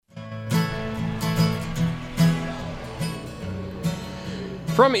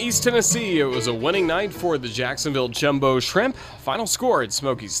From East Tennessee, it was a winning night for the Jacksonville Jumbo Shrimp. Final score at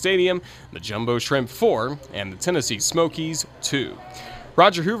Smokies Stadium, the Jumbo Shrimp 4 and the Tennessee Smokies 2.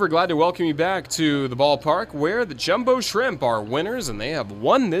 Roger Hoover, glad to welcome you back to the ballpark where the Jumbo Shrimp are winners, and they have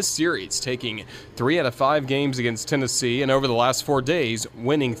won this series, taking 3 out of 5 games against Tennessee, and over the last 4 days,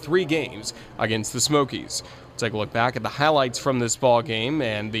 winning 3 games against the Smokies. Take a look back at the highlights from this ball game,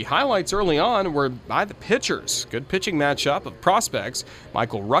 and the highlights early on were by the pitchers. Good pitching matchup of prospects.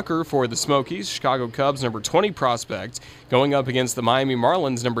 Michael Rucker for the Smokies, Chicago Cubs number 20 prospect, going up against the Miami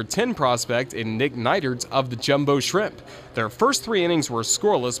Marlins number 10 prospect in Nick Neidert of the Jumbo Shrimp. Their first 3 innings were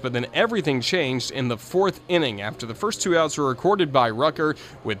scoreless, but then everything changed in the 4th inning after the first 2 outs were recorded by Rucker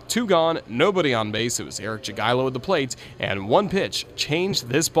with 2 gone, nobody on base. It was Eric Jaggilo at the plate, and 1 pitch changed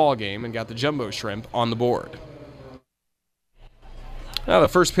this ball game and got the Jumbo Shrimp on the board. Now the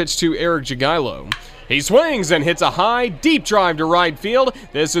first pitch to Eric Jaggilo. He swings and hits a high, deep drive to right field.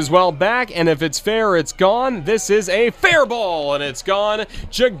 This is well back, and if it's fair, it's gone. This is a fair ball, and it's gone.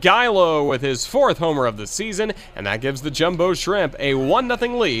 Jaggilo with his 4th homer of the season, and that gives the Jumbo Shrimp a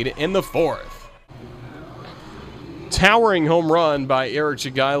 1-0 lead in the 4th. Towering home run by Eric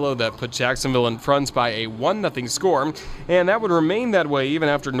Jaggilo that put Jacksonville in front by a 1-0 score, and that would remain that way even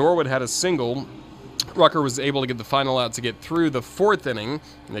after Norwood had a single. Rucker was able to get the final out to get through the 4th inning.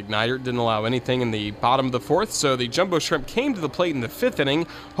 Nick Neidert didn't allow anything in the bottom of the 4th, so the Jumbo Shrimp came to the plate in the 5th inning,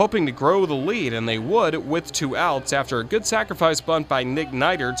 hoping to grow the lead, and they would with 2 outs after a good sacrifice bunt by Nick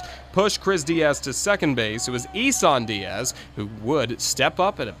Neidert pushed Chris Diaz to second base. It was Isan Diaz who would step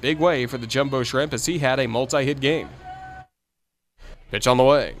up in a big way for the Jumbo Shrimp as he had a multi-hit game. Pitch on the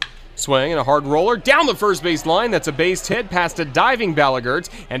way. Swing and a hard roller down the first base line. That's a base hit past a diving Balagert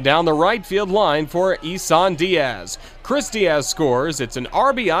and down the right field line for Isan Diaz. Chris Diaz scores. It's an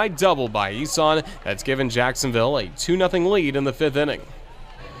RBI double by Isan that's given Jacksonville a 2-0 lead in the 5th inning.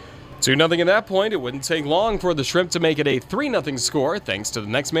 2-0 at that point. It wouldn't take long for the Shrimp to make it a 3-0 score thanks to the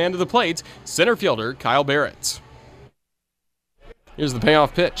next man to the plate, center fielder Kyle Barrett. Here's the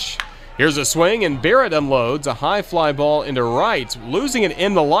payoff pitch. Here's a swing, and Barrett unloads a high fly ball into right. Losing it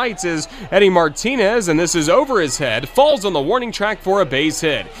in the lights is Eddie Martinez, and this is over his head. Falls on the warning track for a base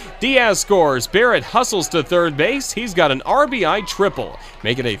hit. Diaz scores. Barrett hustles to third base. He's got an RBI triple.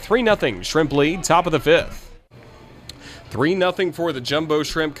 Make it a 3-0 Shrimp lead, top of the 5th. 3-0 for the Jumbo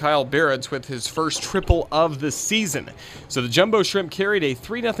Shrimp. Kyle Barrett with his first triple of the season. So the Jumbo Shrimp carried a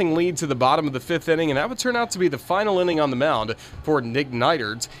 3-0 lead to the bottom of the 5th inning, and that would turn out to be the final inning on the mound for Nick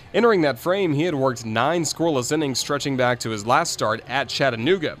Neidert. Entering that frame, he had worked 9 scoreless innings stretching back to his last start at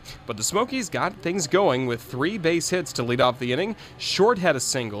Chattanooga. But the Smokies got things going with 3 base hits to lead off the inning. Short had a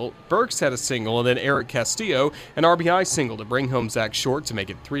single, Burks had a single, and then Eric Castillo an RBI single to bring home Zach Short to make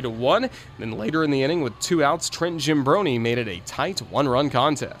it 3-1. Then later in the inning with 2 outs, Trent Jimbroni made it a tight 1-run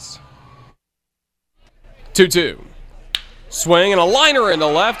contest. 2-2. Swing and a liner into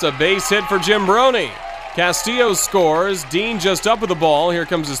left, a base hit for Jimbroni. Castillo scores. Dean just up with the ball. Here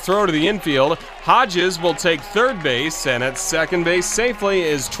comes his throw to the infield. Hodges will take third base, and at second base safely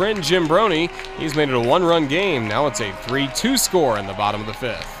is Trent Jimbroni. He's made it a 1-run game. Now it's a 3-2 score in the bottom of the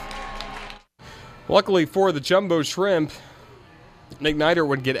 5th. Luckily for the Jumbo Shrimp, Nick Neidert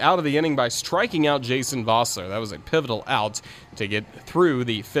would get out of the inning by striking out Jason Vossler. That was a pivotal out to get through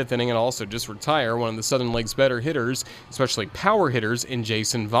the 5th inning and also just retire one of the Southern League's better hitters, especially power hitters, in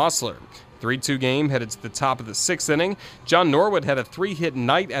Jason Vossler. 3-2 game headed to the top of the 6th inning. John Norwood had a 3-hit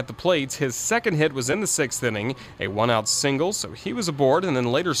night at the plate. His second hit was in the 6th inning, a 1-out single, so he was aboard and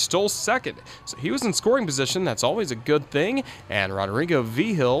then later stole second. So he was in scoring position. That's always a good thing. And Rodrigo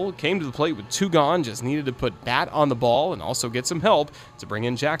Vigil came to the plate with 2 gone, just needed to put bat on the ball and also get some help to bring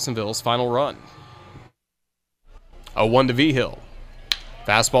in Jacksonville's final run. A 1 to Vigil.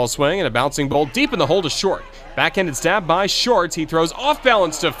 Fastball swing and a bouncing ball deep in the hole to short. Backhanded stab by Short. He throws off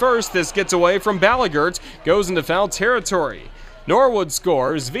balance to first. This gets away from Balagert. Goes into foul territory. Norwood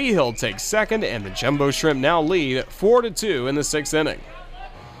scores. Vigil takes second, and the Jumbo Shrimp now lead 4-2 in the 6th inning.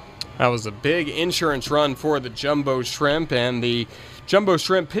 That was a big insurance run for the Jumbo Shrimp, and the Jumbo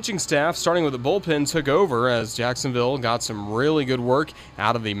Shrimp pitching staff, starting with the bullpen, took over as Jacksonville got some really good work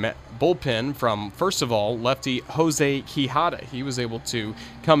out of the bullpen from, first of all, lefty Jose Quijada. He was able to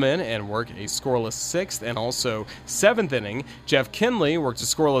come in and work a scoreless 6th and also 7th inning. Jeff Kinley worked a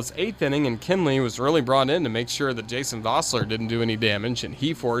scoreless 8th inning, and Kinley was really brought in to make sure that Jason Vossler didn't do any damage, and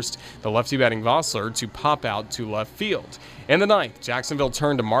he forced the lefty batting Vossler to pop out to left field. In the 9th, Jacksonville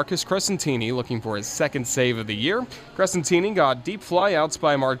turned to Marcus Crescentini looking for his 2nd save of the year. Crescentini got deep flyouts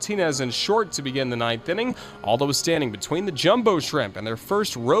by Martinez and Short to begin the 9th inning. All that was standing between the Jumbo Shrimp and their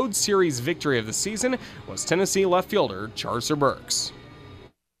first road series victory of the season was Tennessee left fielder Charcer Burks.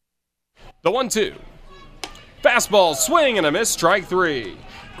 The 1-2. Fastball, swing and a miss, strike 3.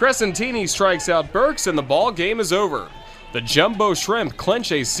 Crescentini strikes out Burks and the ball game is over. The Jumbo Shrimp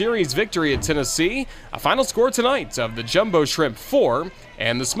clinch a series victory at Tennessee. A final score tonight of the Jumbo Shrimp 4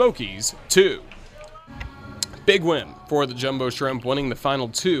 and the Smokies 2. Big win for the Jumbo Shrimp, winning the final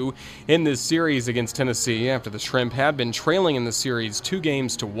 2 in this series against Tennessee after the Shrimp had been trailing in the series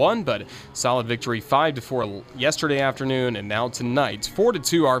 2-1, but solid victory 5-4 yesterday afternoon, and now tonight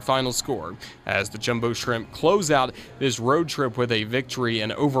 4-2 our final score as the Jumbo Shrimp close out this road trip with a victory.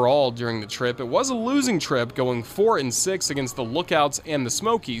 And overall during the trip, it was a losing trip, going 4-6 against the Lookouts and the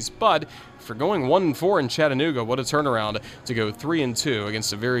Smokies, but for going 1-4 in Chattanooga, what a turnaround to go 3-2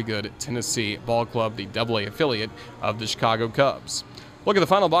 against a very good Tennessee ball club, the AA affiliate of the Chicago Cubs. Look at the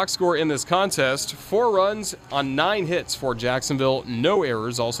final box score in this contest. 4 runs on 9 hits for Jacksonville, no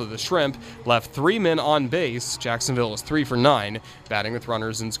errors. Also, the Shrimp left 3 men on base. Jacksonville is 3 for 9, batting with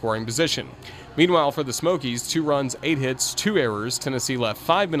runners in scoring position. Meanwhile, for the Smokies, 2 runs, 8 hits, 2 errors. Tennessee left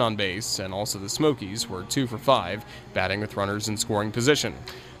 5 men on base, and also the Smokies were 2 for 5, batting with runners in scoring position.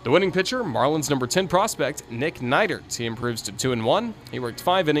 The winning pitcher, Marlins number 10 prospect, Nick Neidert. He improves to 2-1. He worked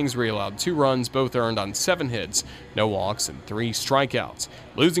 5 innings where he allowed 2 runs, both earned on 7 hits, no walks, and 3 strikeouts.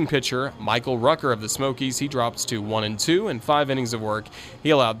 Losing pitcher, Michael Rucker of the Smokies. He drops to 1-2 in 5 innings of work.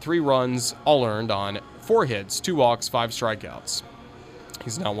 He allowed 3 runs, all earned on 4 hits, 2 walks, 5 strikeouts.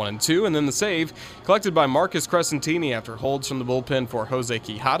 He's now 1-2, and then the save collected by Marcus Crescentini after holds from the bullpen for Jose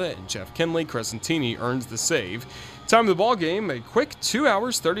Quijada and Jeff Kinley. Crescentini earns the save. Time of the ball game, a quick 2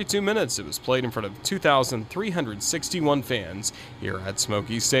 hours, 32 minutes. It was played in front of 2,361 fans here at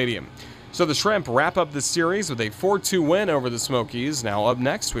Smokies Stadium. So the Shrimp wrap up this series with a 4-2 win over the Smokies. Now up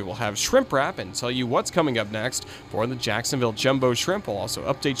next, we will have Shrimp Wrap and tell you what's coming up next for the Jacksonville Jumbo Shrimp. We'll also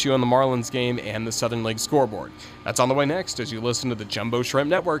update you on the Marlins game and the Southern League scoreboard. That's on the way next as you listen to the Jumbo Shrimp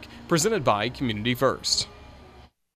Network, presented by Community First.